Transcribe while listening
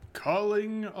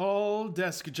Calling all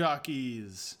desk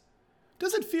jockeys.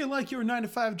 Does it feel like your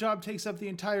 9-to-5 job takes up the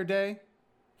entire day?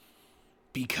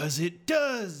 Because it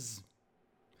does!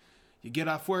 You get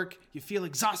off work, you feel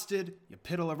exhausted, you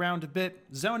piddle around a bit,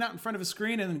 zone out in front of a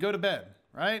screen, and then go to bed,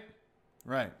 right?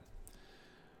 Right.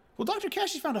 Well, Dr.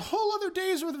 Kashey found a whole other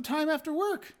day's worth of time after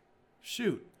work.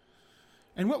 Shoot.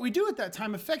 And what we do at that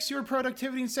time affects your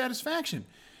productivity and satisfaction.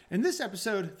 In this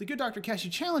episode, the good Dr. Kashey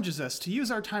challenges us to use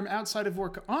our time outside of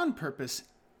work on purpose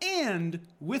and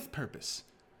with purpose.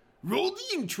 Roll the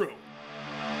intro.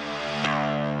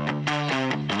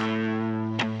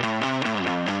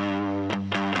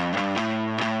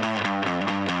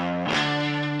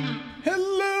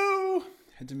 Hello.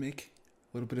 Had to make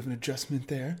a little bit of an adjustment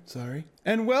there. Sorry.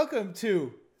 And welcome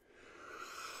to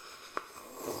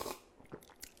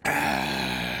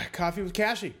Coffee with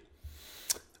Kashey.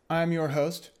 I'm your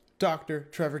host, Dr.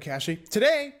 Trevor Kashey.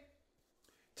 Today,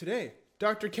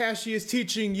 Dr. Kashey is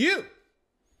teaching you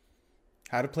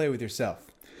how to play with yourself.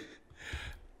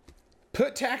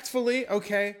 Put tactfully,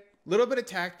 okay, little bit of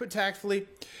tact, but tactfully,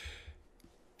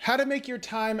 how to make your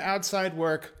time outside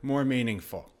work more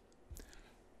meaningful.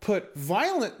 Put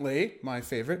violently, my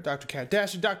favorite, Dr.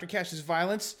 Kashey's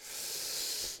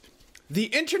violence. The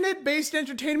internet-based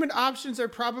entertainment options are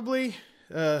probably,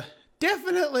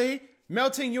 definitely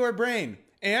melting your brain.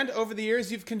 And over the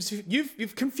years, you've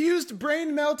confused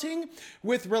brain melting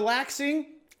with relaxing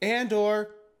and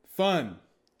or fun.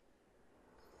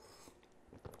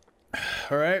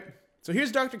 All right. So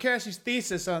here's Dr. Kashey's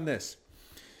thesis on this.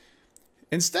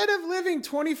 Instead of living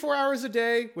 24 hours a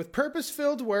day with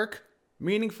purpose-filled work,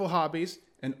 meaningful hobbies,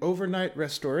 and overnight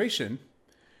restoration,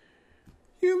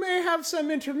 you may have some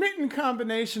intermittent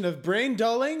combination of brain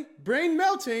dulling, brain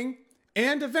melting,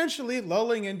 and eventually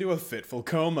lulling into a fitful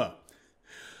coma.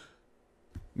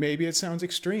 Maybe it sounds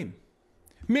extreme.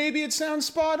 Maybe it sounds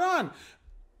spot on.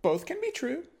 Both can be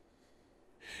true.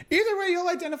 Either way, you'll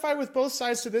identify with both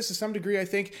sides to this to some degree, I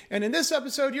think. And in this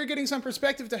episode, you're getting some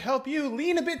perspective to help you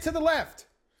lean a bit to the left.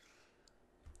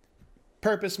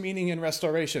 Purpose, meaning, and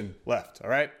restoration, left, all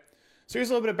right? So here's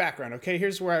a little bit of background, okay?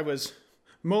 Here's where I was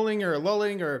mulling or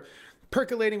lulling or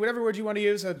percolating, whatever word you want to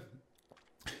use.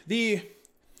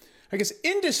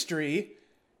 Industry,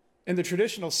 in the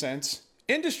traditional sense,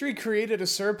 industry created a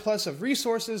surplus of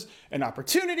resources and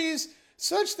opportunities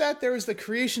such that there was the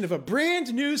creation of a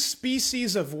brand new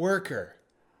species of worker.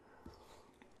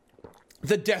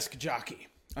 The desk jockey,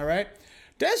 all right?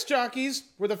 Desk jockeys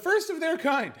were the first of their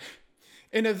kind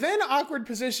in a then awkward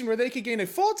position where they could gain a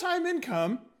full-time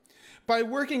income by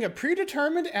working a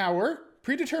predetermined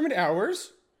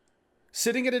hours,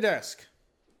 sitting at a desk.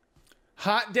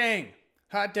 Hot dang,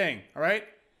 all right?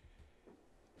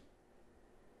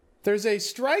 There's a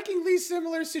strikingly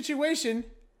similar situation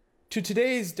to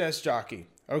today's desk jockey,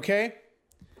 okay?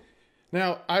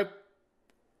 Now, I'm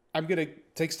going to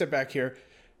take a step back here.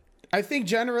 I think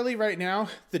generally right now,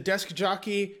 the desk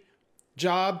jockey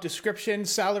job description,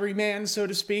 salary man, so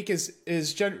to speak,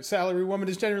 salary woman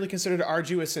is generally considered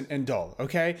arduous and dull,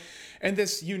 okay? And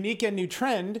this unique and new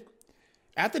trend,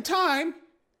 at the time,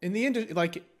 in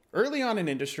the early on in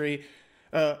industry,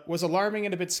 was alarming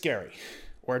and a bit scary.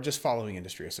 Or just following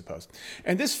industry, I suppose.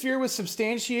 And this fear was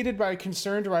substantiated by a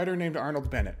concerned writer named Arnold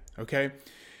Bennett, okay?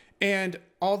 And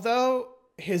although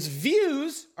his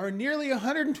views are nearly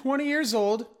 120 years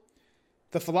old,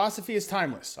 the philosophy is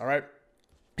timeless, all right?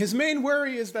 His main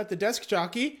worry is that the desk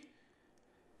jockey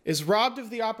is robbed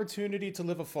of the opportunity to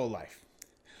live a full life.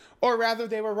 Or rather,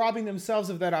 they were robbing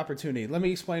themselves of that opportunity. Let me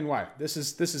explain why. This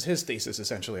is his thesis,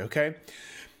 essentially, okay?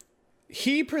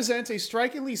 He presents a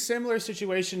strikingly similar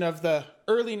situation of the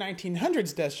early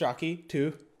 1900s desk jockey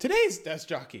to today's desk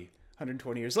jockey,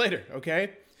 120 years later,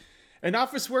 okay? An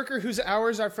office worker whose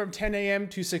hours are from 10 a.m.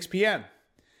 to 6 p.m.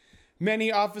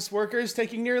 Many office workers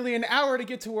taking nearly an hour to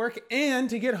get to work and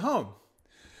to get home.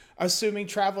 Assuming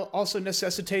travel also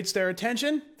necessitates their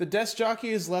attention, the desk jockey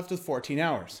is left with 14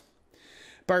 hours.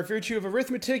 By virtue of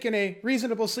arithmetic and a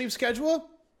reasonable sleep schedule,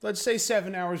 let's say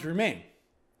 7 hours remain.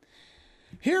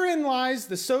 Herein lies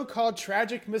the so-called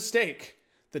tragic mistake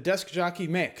the desk jockey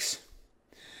makes.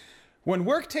 When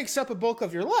work takes up a bulk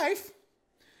of your life,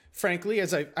 frankly,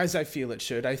 as I feel it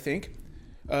should, I think,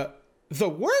 the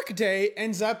work day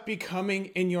ends up becoming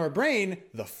in your brain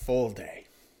the full day.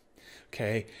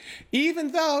 Okay?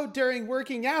 Even though during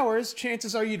working hours,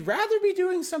 chances are you'd rather be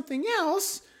doing something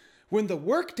else, when the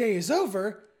work day is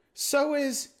over, so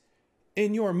is,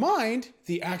 in your mind,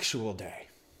 the actual day.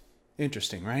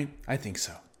 Interesting, right? I think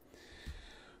so.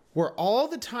 Where all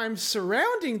the time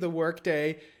surrounding the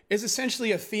workday is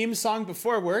essentially a theme song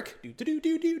before work,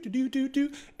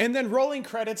 and then rolling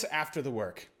credits after the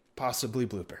work. possibly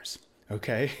bloopers.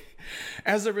 Okay?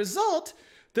 As a result,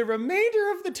 the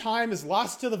remainder of the time is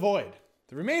lost to the void.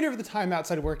 The remainder of the time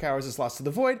outside of work hours is lost to the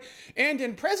void. And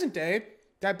in present day,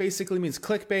 that basically means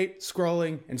clickbait,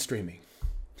 scrolling, and streaming.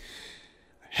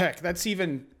 Heck, that's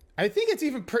even, I think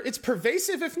it's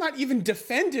pervasive, if not even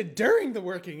defended during the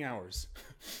working hours.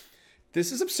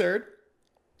 This is absurd,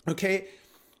 okay?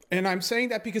 And I'm saying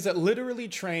that because it literally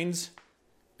trains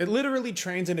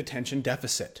an attention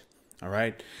deficit, all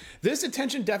right? This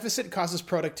attention deficit causes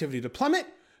productivity to plummet,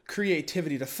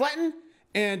 creativity to flatten,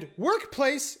 and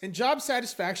workplace and job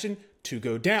satisfaction to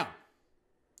go down,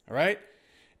 all right?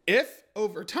 If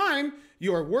over time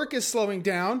your work is slowing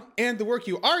down and the work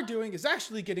you are doing is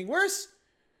actually getting worse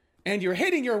and you're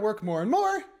hating your work more and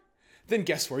more, then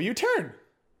guess where you turn?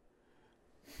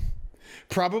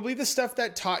 Probably the stuff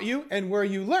that taught you and where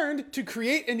you learned to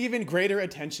create an even greater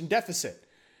attention deficit.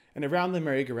 And around the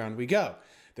merry-go-round we go.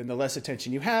 Then the less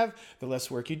attention you have, the less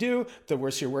work you do, the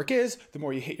worse your work is, the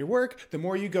more you hate your work, the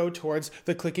more you go towards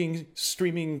the clicking,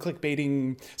 streaming,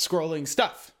 clickbaiting, scrolling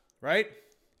stuff, right?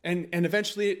 And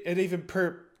eventually it even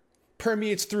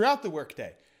permeates throughout the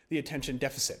workday, the attention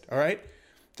deficit, all right?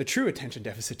 The true attention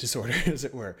deficit disorder, as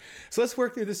it were. So let's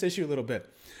work through this issue a little bit.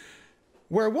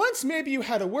 Where once maybe you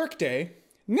had a workday,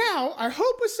 now I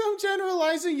hope with some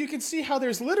generalizing you can see how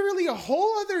there's literally a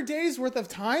whole other day's worth of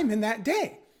time in that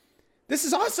day. This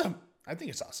is awesome. I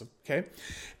think it's awesome, okay?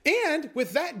 And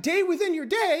with that day within your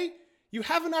day, you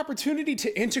have an opportunity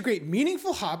to integrate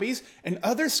meaningful hobbies and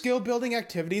other skill-building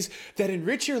activities that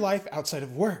enrich your life outside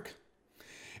of work.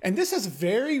 And this has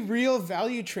very real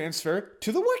value transfer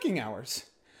to the working hours,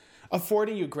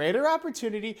 affording you greater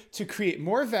opportunity to create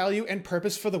more value and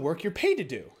purpose for the work you're paid to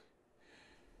do.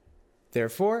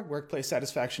 Therefore, workplace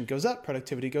satisfaction goes up,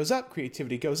 productivity goes up,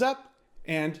 creativity goes up,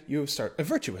 and you start a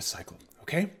virtuous cycle,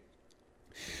 okay?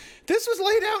 This was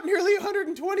laid out nearly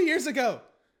 120 years ago.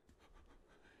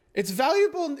 It's as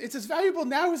valuable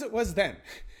now as it was then.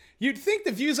 You'd think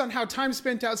the views on how time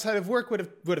spent outside of work would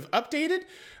have updated.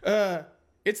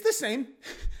 It's the same.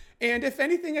 And if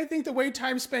anything, I think the way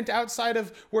time spent outside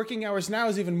of working hours now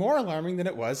is even more alarming than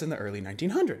it was in the early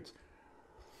 1900s.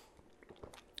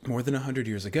 More than 100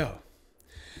 years ago.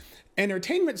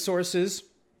 Entertainment sources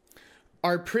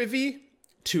are privy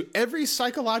to every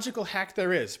psychological hack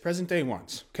there is, present day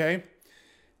ones, okay?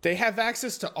 They have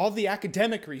access to all the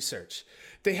academic research.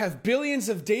 They have billions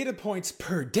of data points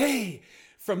per day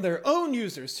from their own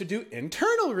users to do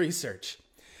internal research.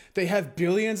 They have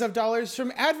billions of dollars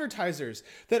from advertisers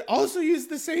that also use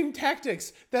the same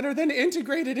tactics that are then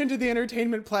integrated into the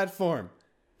entertainment platform.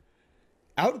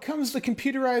 Out comes the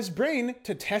computerized brain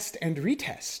to test and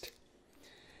retest.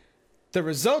 The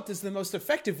result is the most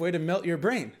effective way to melt your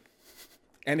brain.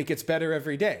 And it gets better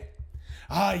every day.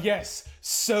 Ah, yes,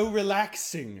 so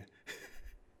relaxing.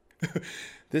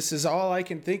 This is all I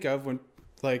can think of when,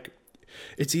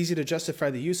 it's easy to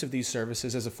justify the use of these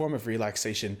services as a form of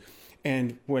relaxation.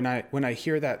 And when I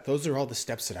hear that, those are all the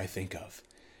steps that I think of,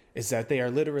 is that they are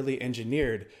literally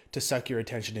engineered to suck your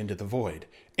attention into the void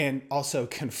and also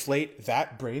conflate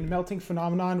that brain melting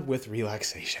phenomenon with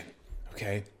relaxation,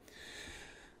 okay?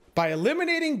 By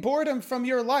eliminating boredom from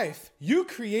your life, you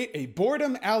create a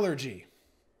boredom allergy.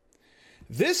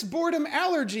 This boredom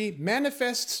allergy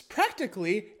manifests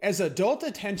practically as adult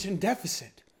attention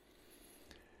deficit.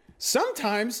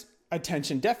 Sometimes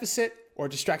attention deficit or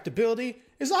distractibility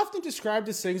is often described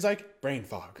as things like brain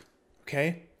fog.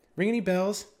 Okay? Ring any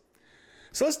bells?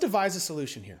 So let's devise a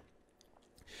solution here.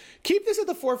 Keep this at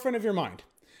the forefront of your mind.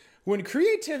 When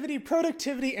creativity,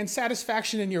 productivity, and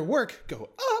satisfaction in your work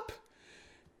go up,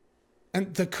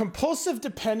 and the compulsive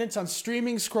dependence on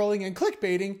streaming, scrolling, and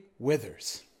clickbaiting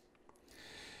withers.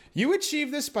 You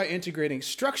achieve this by integrating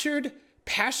structured,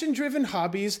 passion-driven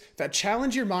hobbies that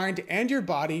challenge your mind and your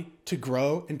body to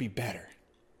grow and be better.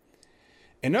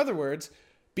 In other words,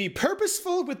 be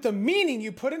purposeful with the meaning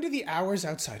you put into the hours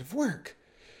outside of work.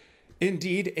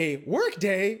 Indeed, a work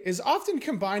day is often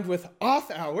combined with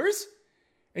off hours.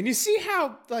 And you see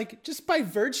how, just by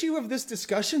virtue of this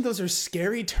discussion, those are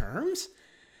scary terms?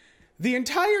 Your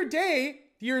entire day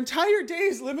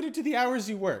is limited to the hours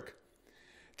you work.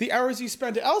 The hours you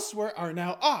spend elsewhere are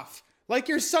now off, like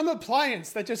you're some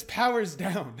appliance that just powers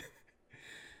down.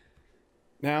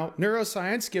 Now,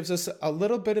 neuroscience gives us a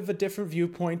little bit of a different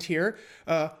viewpoint here.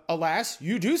 Alas,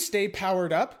 you do stay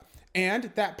powered up,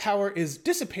 and that power is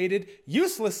dissipated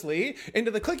uselessly into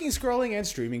the clicking, scrolling, and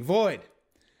streaming void,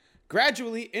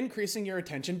 gradually increasing your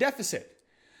attention deficit.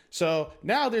 So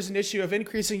now there's an issue of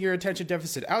increasing your attention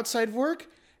deficit outside work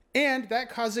And that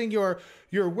causing your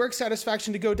work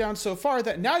satisfaction to go down so far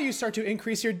that now you start to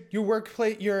increase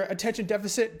your attention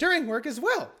deficit during work as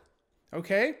well.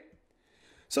 Okay?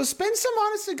 So spend some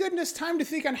honest to goodness time to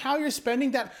think on how you're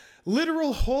spending that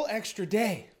literal whole extra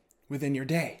day within your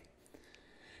day.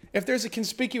 If there's a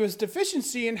conspicuous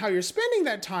deficiency in how you're spending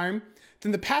that time,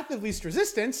 then the path of least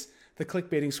resistance, the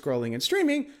clickbaiting, scrolling, and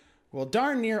streaming, will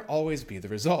darn near always be the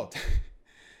result.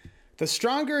 The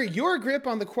stronger your grip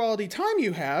on the quality time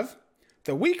you have,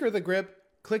 the weaker the grip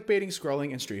clickbaiting,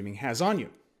 scrolling, and streaming has on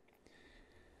you.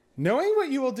 Knowing what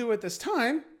you will do at this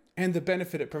time and the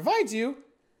benefit it provides you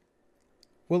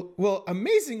will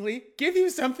amazingly give you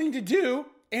something to do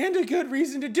and a good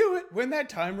reason to do it when that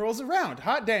time rolls around.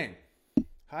 Hot dang.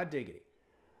 Hot diggity.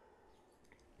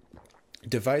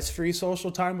 Device-free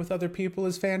social time with other people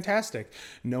is fantastic.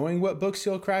 Knowing what books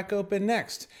you'll crack open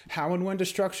next. How and when to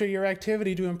structure your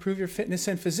activity to improve your fitness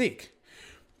and physique.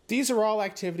 These are all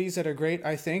activities that are great,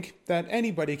 I think, that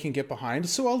anybody can get behind.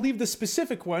 So I'll leave the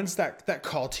specific ones that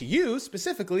call to you,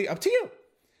 specifically, up to you.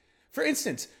 For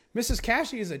instance, Mrs.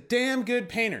 Cashy is a damn good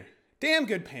painter. Damn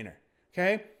good painter,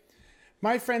 okay?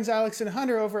 My friends Alex and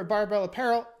Hunter over at Barbell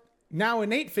Apparel, now an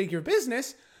 8-figure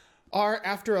business, are,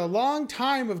 after a long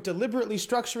time of deliberately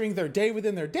structuring their day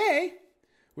within their day,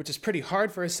 which is pretty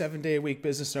hard for a 7-day-a-week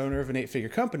business owner of an 8-figure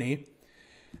company,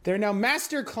 they're now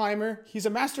master climber. He's a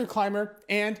master climber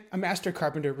and a master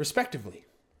carpenter, respectively.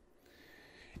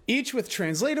 Each with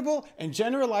translatable and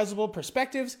generalizable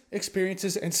perspectives,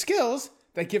 experiences, and skills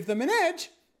that give them an edge,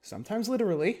 sometimes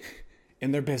literally,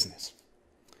 in their business.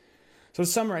 So to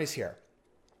summarize here,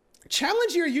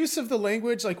 challenge your use of the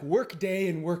language like work day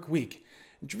and work week.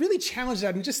 Really challenge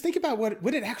that and just think about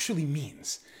what it actually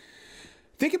means.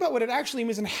 Think about what it actually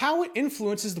means and how it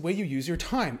influences the way you use your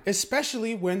time,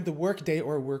 especially when the work day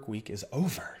or work week is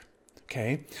over.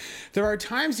 Okay? There are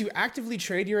times you actively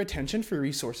trade your attention for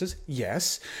resources,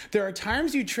 yes. There are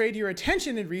times you trade your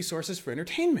attention and resources for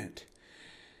entertainment.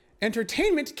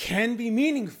 Entertainment can be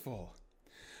meaningful.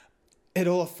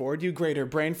 It'll afford you greater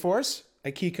brain force,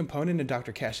 a key component in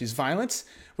Dr. Cashy's violence,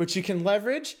 which you can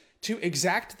leverage to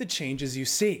exact the changes you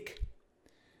seek.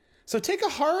 So take a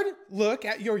hard look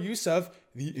at your use of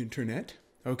the internet,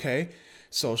 okay?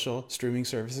 Social, streaming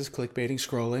services, clickbaiting,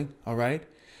 scrolling, all right?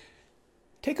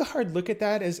 Take a hard look at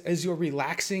that as your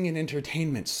relaxing and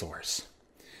entertainment source.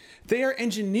 They are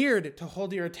engineered to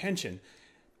hold your attention,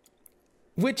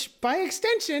 which by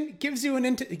extension gives you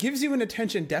an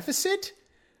attention deficit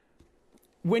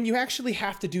when you actually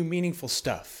have to do meaningful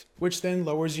stuff, which then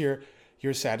lowers your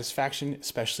satisfaction,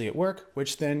 especially at work,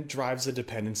 which then drives the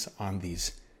dependence on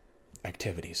these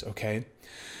activities, okay?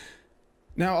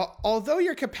 Now, although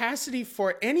your capacity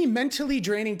for any mentally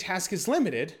draining task is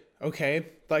limited, okay,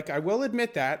 like I will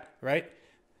admit that, right?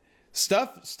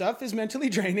 Stuff is mentally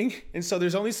draining, and so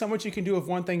there's only so much you can do of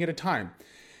one thing at a time.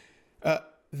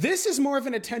 This is more of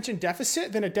an attention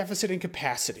deficit than a deficit in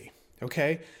capacity,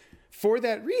 okay? For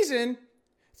that reason,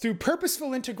 through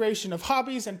purposeful integration of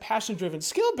hobbies and passion-driven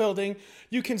skill building,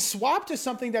 you can swap to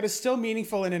something that is still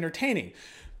meaningful and entertaining.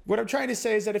 What I'm trying to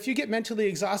say is that if you get mentally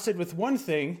exhausted with one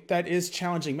thing that is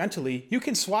challenging mentally, you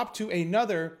can swap to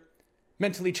another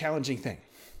mentally challenging thing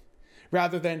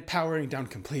rather than powering down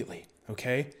completely,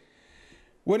 okay?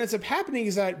 What ends up happening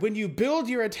is that when you build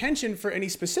your attention for any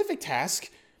specific task,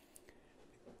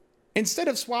 instead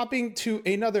of swapping to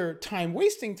another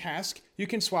time-wasting task, you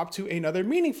can swap to another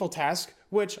meaningful task,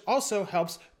 which also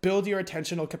helps build your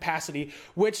attentional capacity,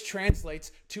 which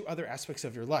translates to other aspects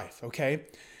of your life, okay?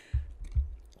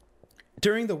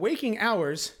 During the waking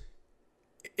hours,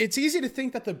 it's easy to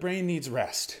think that the brain needs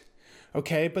rest,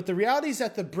 okay? But the reality is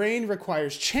that the brain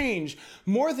requires change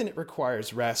more than it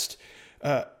requires rest.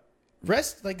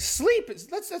 Rest, like sleep,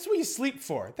 that's what you sleep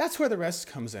for. That's where the rest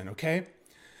comes in, okay?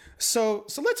 So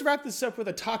let's wrap this up with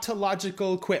a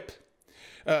tautological quip.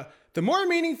 The more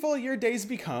meaningful your days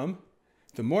become,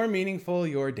 the more meaningful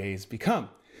your days become.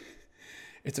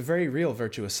 It's a very real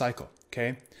virtuous cycle,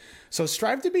 okay? So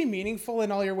strive to be meaningful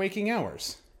in all your waking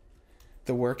hours,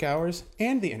 the work hours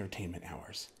and the entertainment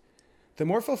hours. The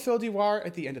more fulfilled you are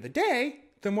at the end of the day,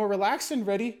 the more relaxed and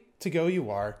ready to go you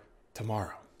are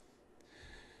tomorrow.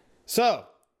 So,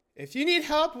 if you need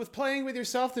help with playing with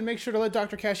yourself, then make sure to let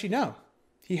Dr. Cashy know.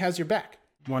 He has your back.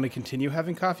 Want to continue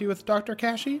having coffee with Dr.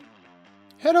 Cashy?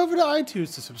 Head over to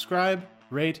iTunes to subscribe,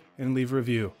 rate, and leave a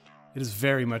review. It is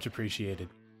very much appreciated.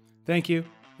 Thank you,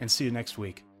 and see you next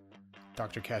week.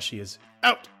 Dr. Cashy is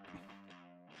out.